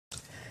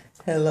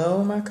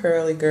Hello, my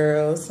curly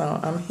girls. So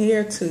I'm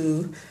here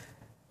to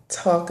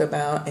talk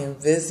about and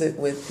visit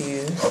with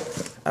you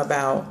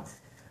about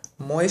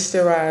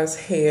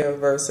moisturized hair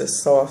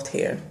versus soft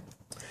hair.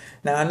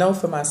 Now, I know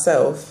for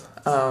myself,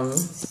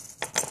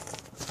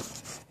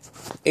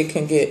 it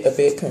can get a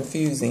bit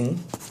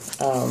confusing.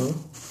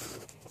 Um,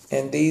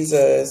 and these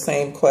are the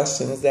same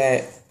questions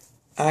that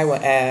I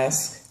would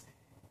ask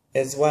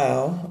as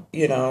well,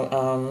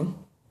 when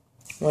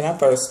I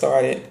first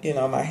started,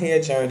 my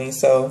hair journey.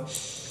 So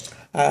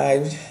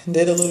I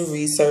did a little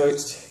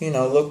research,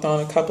 looked on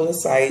a couple of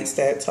sites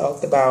that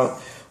talked about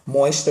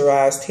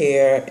moisturized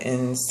hair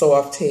and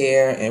soft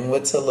hair and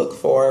what to look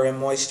for in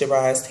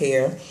moisturized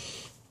hair.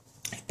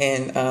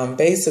 And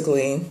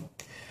basically,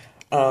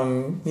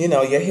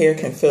 your hair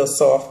can feel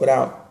soft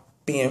without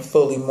being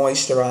fully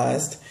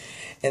moisturized.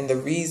 And the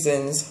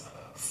reasons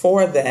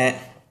for that,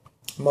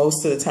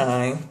 most of the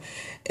time,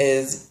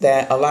 is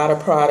that a lot of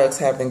products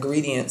have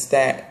ingredients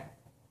that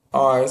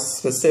are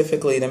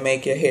specifically to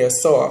make your hair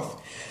soft,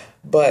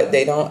 but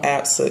they don't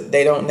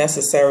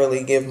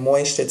necessarily give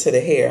moisture to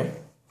the hair.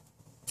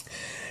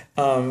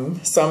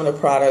 Some of the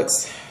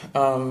products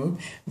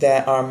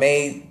that are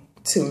made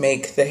to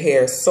make the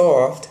hair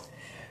soft,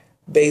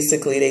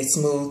 basically they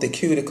smooth the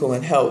cuticle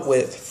and help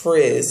with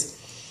frizz,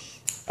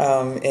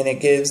 and it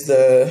gives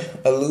the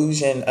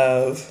illusion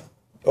of,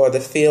 or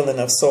the feeling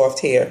of, soft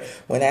hair,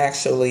 when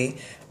actually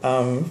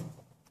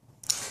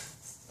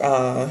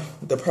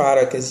the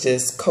product is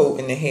just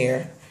coating the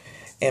hair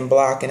and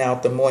blocking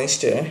out the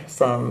moisture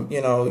from,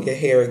 your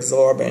hair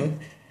absorbing.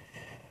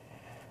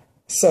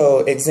 So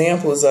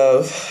examples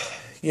of,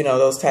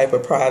 those type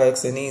of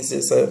products, and these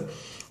is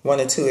one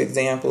or two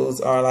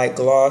examples, are like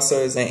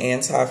glossers and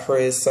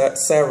anti-frizz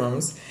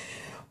serums,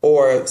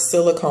 or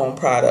silicone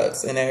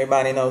products. And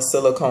everybody knows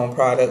silicone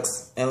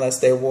products, unless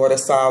they're water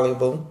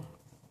soluble.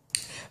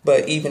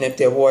 But even if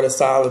they're water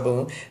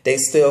soluble, they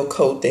still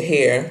coat the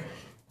hair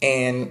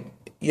and,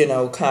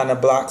 kind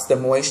of blocks the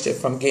moisture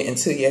from getting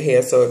to your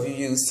hair. So if you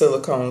use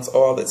silicones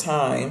all the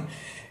time,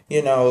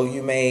 you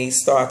may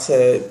start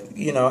to,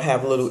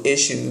 have little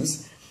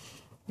issues,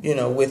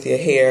 with your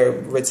hair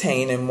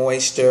retaining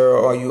moisture,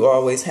 or you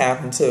always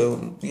happen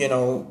to,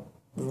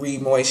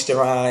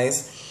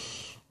 re-moisturize.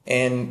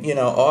 And,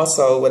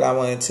 also what I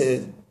wanted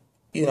to,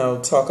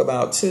 talk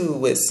about too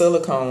with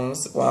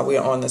silicones while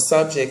we're on the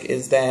subject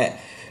is that,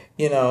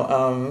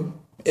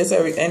 it's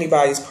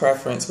anybody's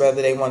preference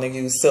whether they want to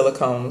use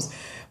silicones.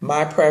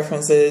 My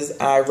preference is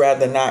I'd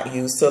rather not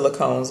use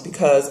silicones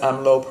because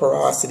I'm low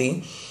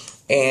porosity,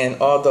 and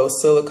although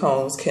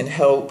silicones can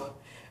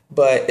help,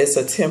 but it's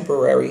a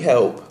temporary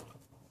help,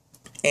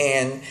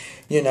 and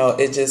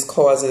it just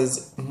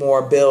causes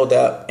more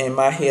buildup, and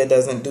my hair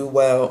doesn't do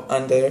well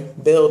under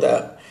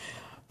buildup.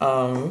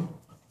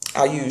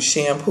 I use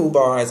shampoo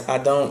bars. I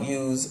don't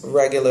use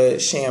regular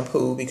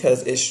shampoo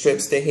because it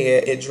strips the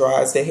hair, it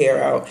dries the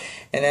hair out.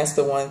 And that's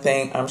the one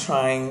thing I'm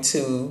trying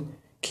to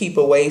keep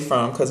away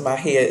from, because my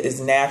hair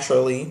is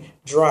naturally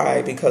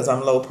dry because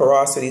I'm low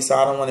porosity. So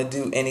I don't want to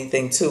do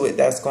anything to it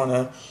that's going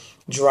to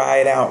dry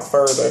it out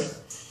further.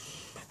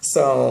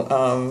 So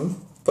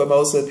for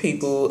most of the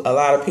people, a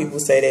lot of people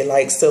say they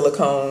like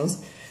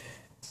silicones.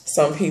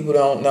 Some people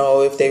don't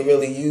know if they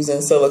really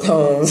using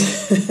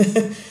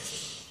silicones.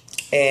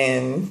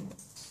 And,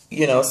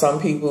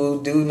 some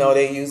people do know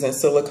they're using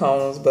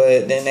silicones,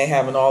 but then they're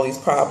having all these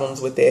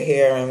problems with their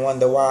hair and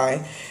wonder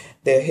why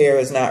their hair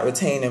is not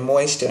retaining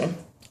moisture.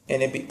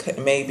 And it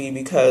may be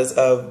because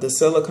of the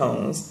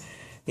silicones.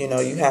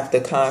 You have to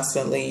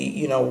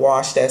constantly,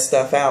 wash that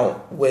stuff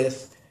out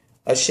with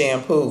a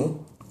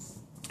shampoo.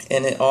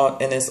 And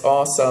it's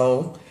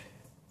also,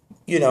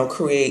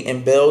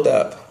 creating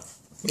buildup,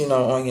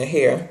 on your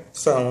hair.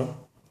 So,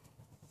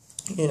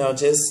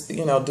 just,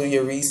 do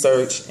your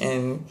research,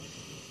 and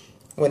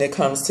when it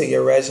comes to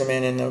your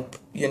regimen and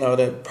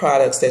the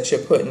products that you're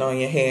putting on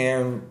your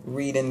hair, and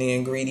reading the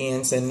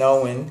ingredients and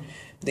knowing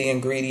the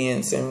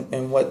ingredients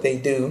and what they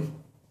do.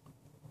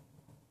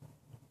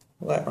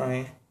 What,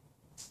 Ryan?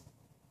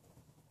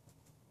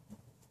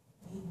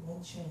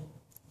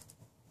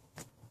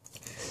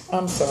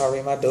 I'm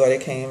sorry, my daughter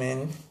came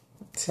in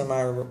to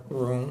my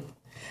room.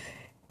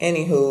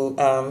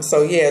 Anywho,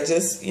 so yeah,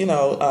 just,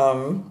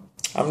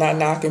 I'm not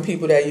knocking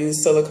people that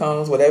use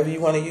silicones. Whatever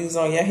you want to use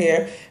on your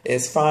hair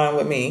is fine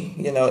with me.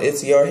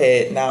 It's your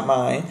head, not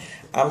mine.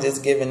 I'm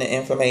just giving the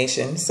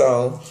information.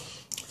 So,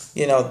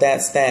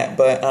 that's that.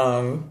 But,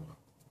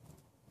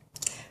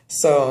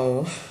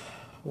 so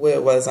where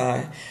was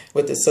I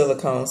with the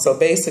silicone? So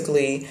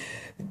basically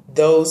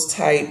those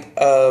type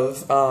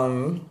of,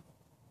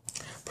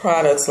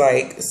 products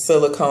like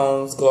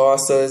silicones,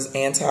 glossers,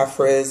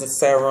 anti-frizz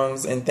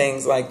serums, and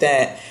things like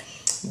that,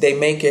 they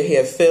make your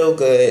hair feel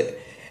good.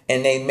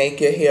 And they make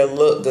your hair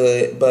look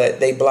good, but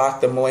they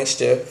block the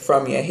moisture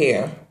from your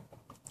hair,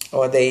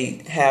 or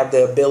they have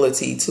the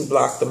ability to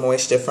block the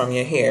moisture from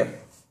your hair.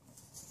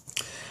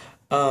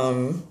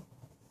 And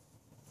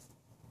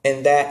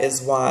that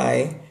is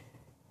why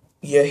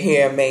your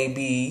hair may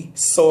be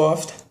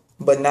soft,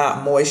 but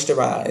not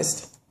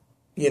moisturized.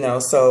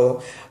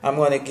 So I'm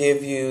going to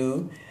give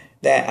you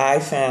that I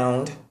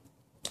found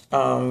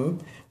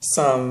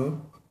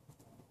some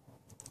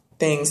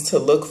things to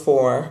look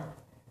for,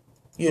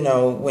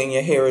 when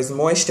your hair is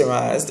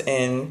moisturized.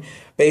 And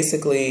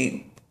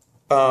basically,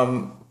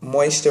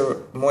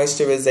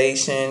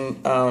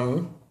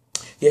 moisturization,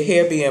 your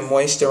hair being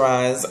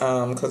moisturized,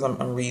 because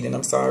I'm reading,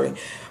 I'm sorry.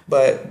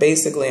 But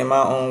basically, in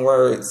my own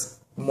words,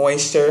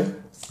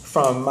 moisture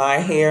from my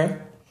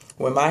hair.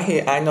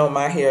 I know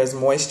my hair is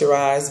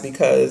moisturized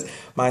because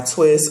my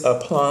twists are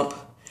plump.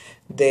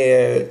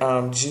 They're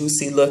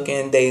juicy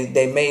looking.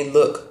 They may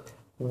look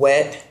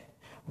wet,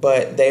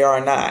 but they are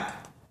not,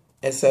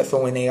 except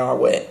for when they are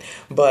wet.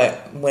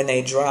 But when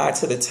they dry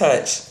to the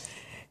touch,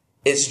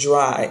 it's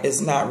dry. It's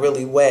not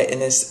really wet,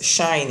 and it's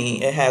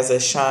shiny. It has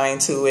a shine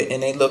to it,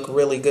 and they look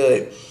really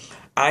good.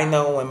 I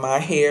know when my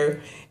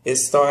hair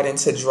is starting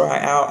to dry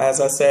out.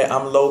 As I said,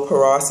 I'm low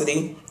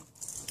porosity.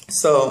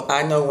 So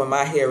I know when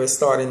my hair is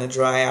starting to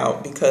dry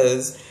out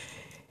because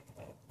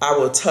I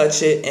will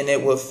touch it and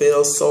it will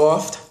feel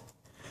soft,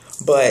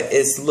 but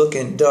it's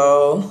looking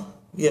dull.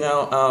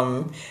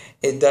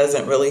 It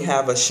doesn't really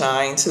have a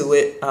shine to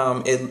it.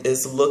 It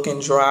is looking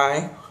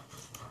dry,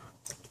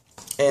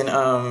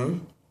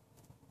 and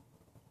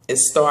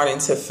it's starting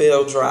to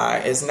feel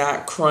dry. It's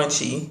not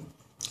crunchy,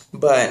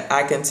 but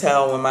I can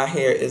tell when my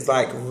hair is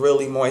like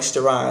really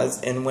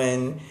moisturized and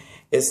when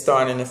it's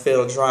starting to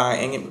feel dry.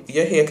 And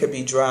your hair could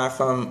be dry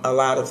from a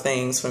lot of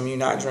things, from you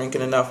not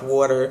drinking enough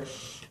water,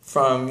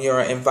 from your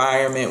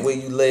environment where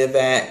you live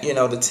at,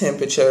 the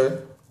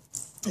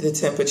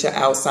temperature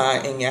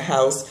outside in your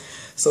house.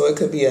 So it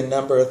could be a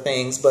number of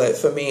things. But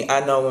for me,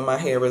 I know when my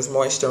hair is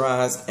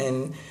moisturized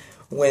and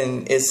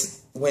when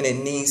it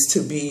needs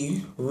to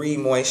be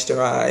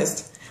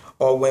re-moisturized,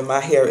 or when my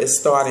hair is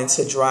starting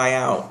to dry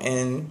out.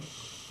 And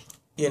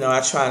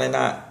I try to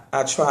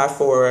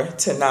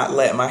not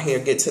let my hair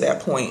get to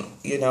that point,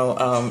 and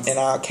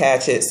I'll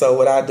catch it. So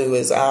what I do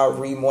is I'll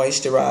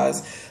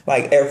re-moisturize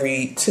like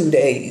every 2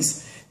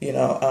 days,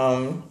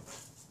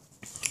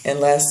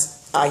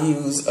 unless I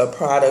use a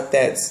product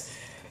that's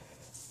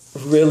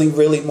really,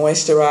 really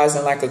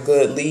moisturizing, like a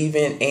good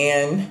leave-in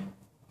and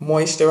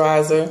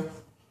moisturizer.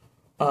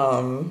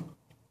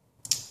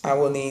 I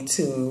will need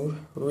to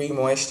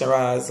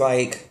re-moisturize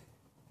like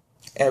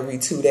every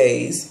 2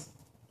 days,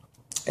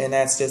 and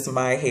that's just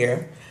my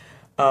hair.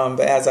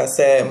 But as I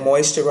said,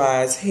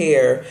 moisturized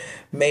hair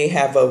may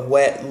have a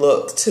wet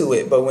look to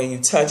it, but when you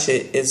touch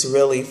it, it's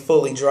really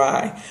fully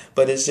dry,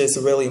 but it's just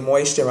really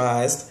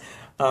moisturized.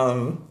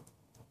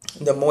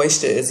 The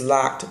moisture is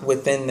locked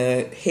within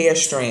the hair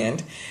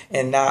strand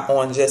and not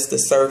on just the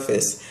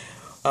surface.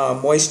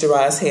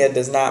 Moisturized hair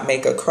does not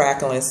make a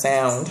crackling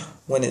sound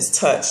when it's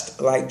touched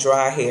like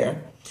dry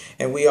hair.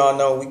 And we all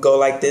know we go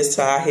like this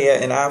to our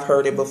hair, and I've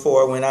heard it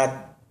before when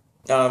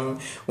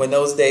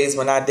those days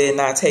when I did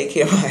not take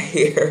care of my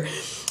hair,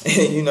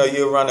 and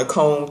you'll run a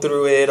comb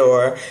through it,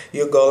 or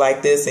you'll go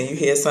like this and you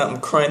hear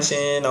something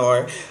crunching.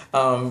 Or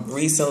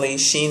recently,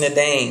 Sheena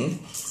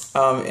Dane,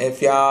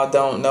 if y'all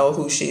don't know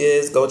who she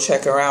is, go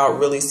check her out.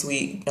 Really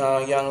sweet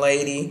young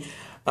lady.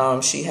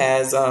 She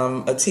has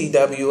a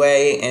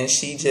TWA, and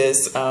she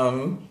just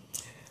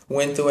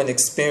went through an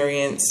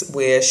experience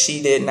where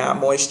she did not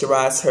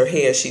moisturize her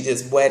hair. She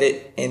just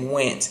wetted and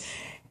went.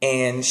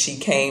 And she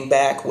came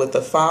back with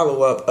a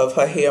follow-up of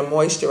her hair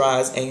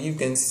moisturized, and you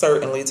can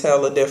certainly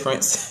tell the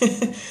difference.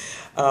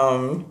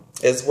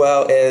 As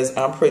well as,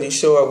 I'm pretty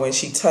sure when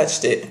she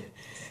touched it,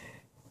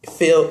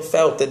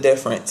 felt the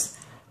difference.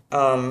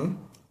 When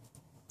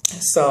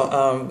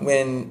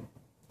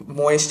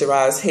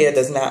moisturized hair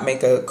does not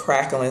make a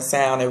crackling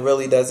sound, it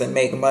really doesn't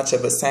make much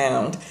of a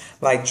sound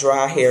like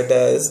dry hair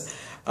does.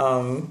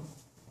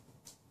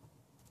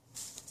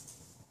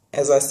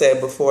 As I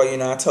said before,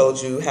 I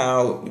told you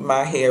how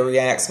my hair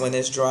reacts when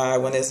it's dry,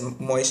 when it's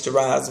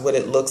moisturized, what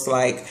it looks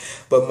like.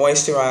 But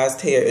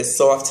moisturized hair is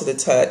soft to the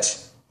touch.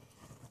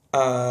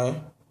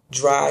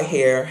 Dry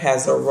hair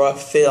has a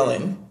rough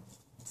feeling,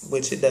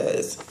 which it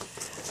does.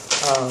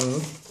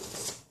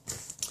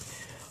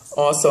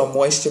 Also,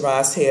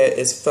 moisturized hair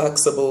is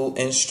flexible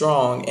and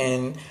strong.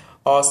 And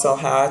also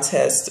how I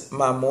test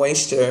my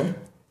moisture,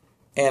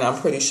 and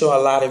I'm pretty sure a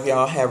lot of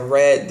y'all have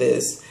read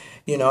this,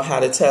 how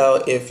to tell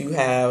if you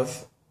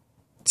have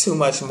too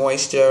much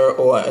moisture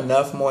or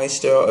enough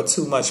moisture, or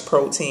too much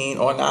protein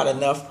or not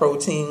enough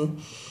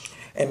protein.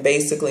 And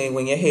basically,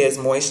 when your hair is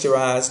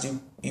moisturized,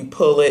 you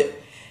pull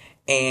it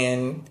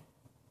and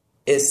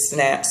it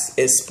snaps,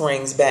 it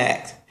springs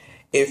back.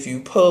 If you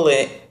pull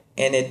it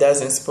and it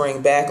doesn't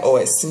spring back or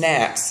it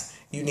snaps,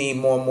 you need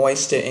more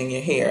moisture in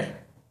your hair.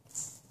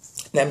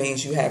 That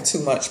means you have too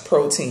much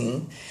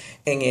protein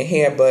in your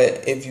hair.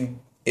 But if you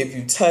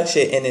touch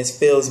it and it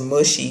feels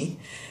mushy,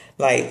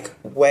 like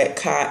wet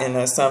cotton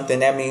or something,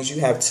 that means you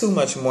have too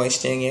much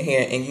moisture in your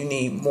hair and you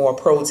need more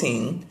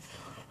protein.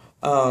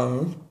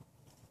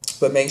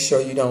 But make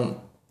sure you don't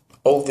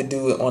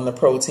overdo it on the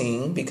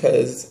protein,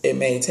 because it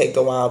may take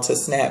a while to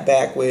snap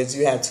back. Whereas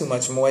you have too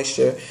much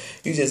moisture,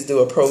 you just do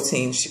a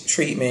protein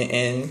treatment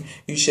and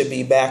you should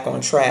be back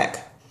on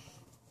track.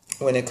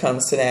 when it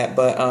comes to that.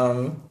 But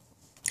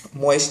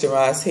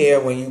moisturized hair,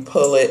 when you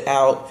pull it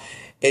out,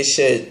 it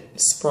should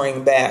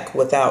spring back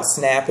without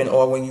snapping,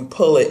 or when you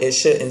pull it, it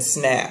shouldn't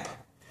snap.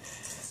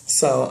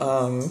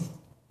 So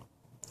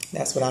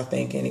that's what I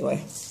think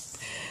anyway.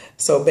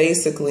 So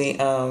basically,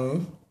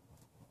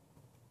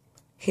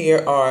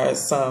 here are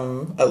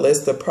a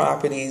list of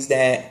properties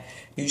that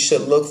you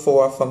should look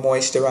for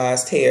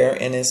moisturized hair,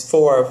 and it's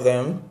 4 of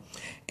them.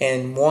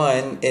 And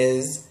 1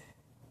 is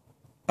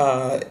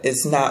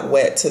it's not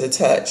wet to the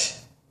touch.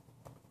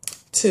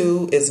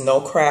 2 is no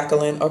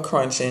crackling or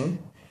crunching.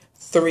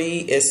 3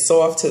 is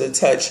soft to the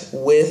touch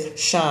with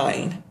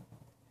shine.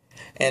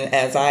 And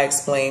as I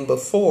explained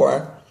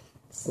before,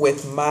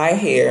 with my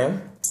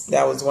hair,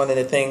 that was one of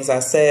the things I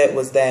said,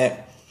 was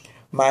that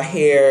my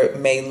hair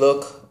may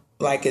look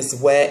like it's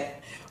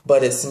wet,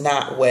 but it's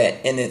not wet,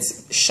 and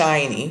it's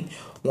shiny.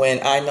 When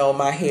I know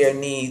my hair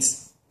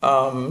needs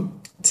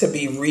to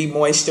be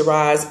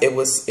re-moisturized, it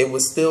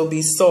would still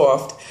be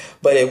soft,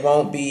 but it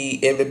would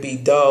be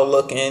dull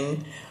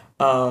looking.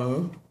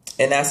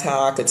 And that's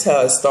how I could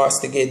tell it starts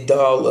to get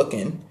dull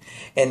looking.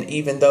 And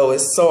even though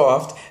it's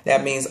soft,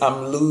 that means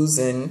I'm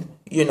losing,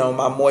 you know,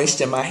 my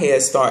moisture. My hair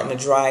is starting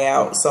to dry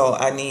out. So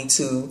I need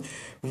to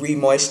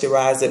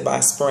re-moisturize it by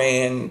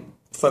spraying,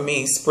 for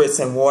me,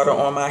 spritzing water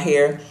on my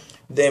hair,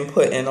 then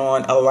putting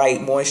on a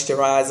light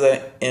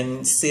moisturizer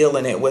and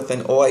sealing it with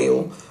an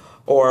oil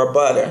or a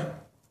butter.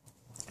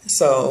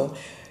 So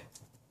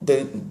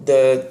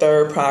the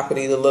third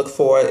property to look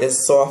for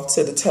is soft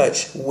to the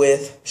touch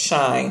with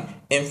shine.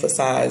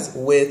 Emphasize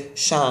with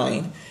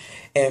shine.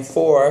 And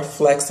 4,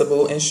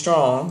 flexible and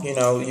strong. You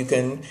know, you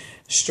can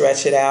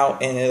stretch it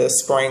out and it'll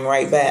spring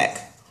right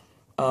back.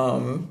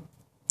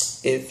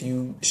 If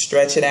you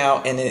stretch it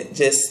out and it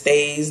just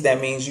stays, that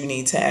means you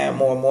need to add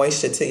more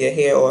moisture to your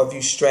hair. Or if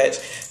you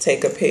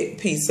take a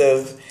piece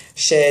of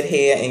shed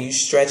hair and you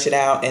stretch it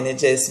out and it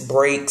just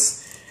breaks,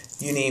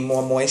 you need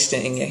more moisture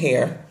in your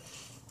hair.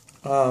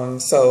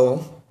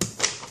 So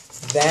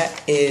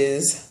that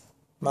is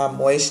my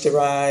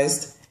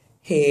moisturized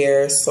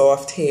hair,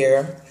 soft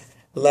hair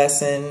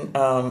lesson.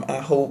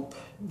 I hope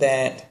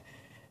that,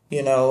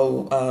 you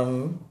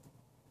know,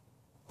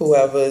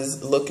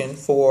 whoever's looking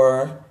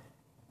for,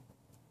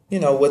 you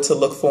know, what to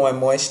look for in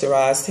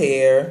moisturized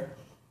hair,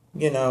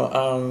 you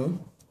know,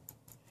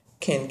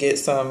 can get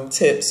some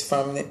tips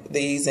from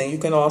these. And you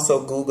can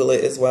also Google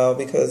it as well,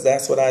 because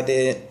that's what I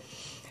did,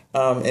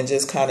 and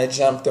just kind of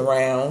jumped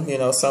around. You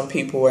know, some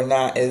people are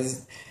not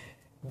as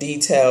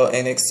detailed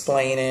in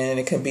explaining.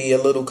 It can be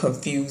a little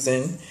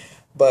confusing,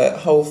 but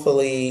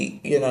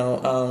hopefully, you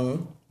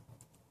know,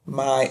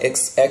 my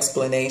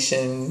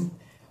explanation,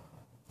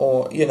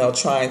 or, you know,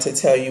 trying to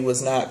tell you,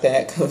 was not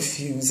that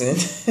confusing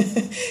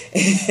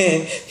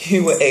and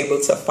you were able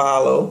to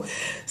follow.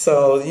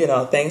 So, you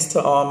know, thanks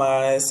to all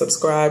my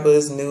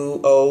subscribers, new,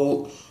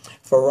 old,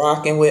 for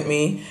rocking with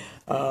me.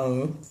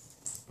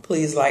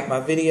 Please like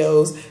my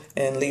videos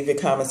and leave your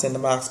comments in the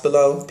box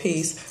below.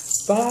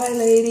 Peace. Bye,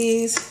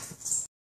 ladies.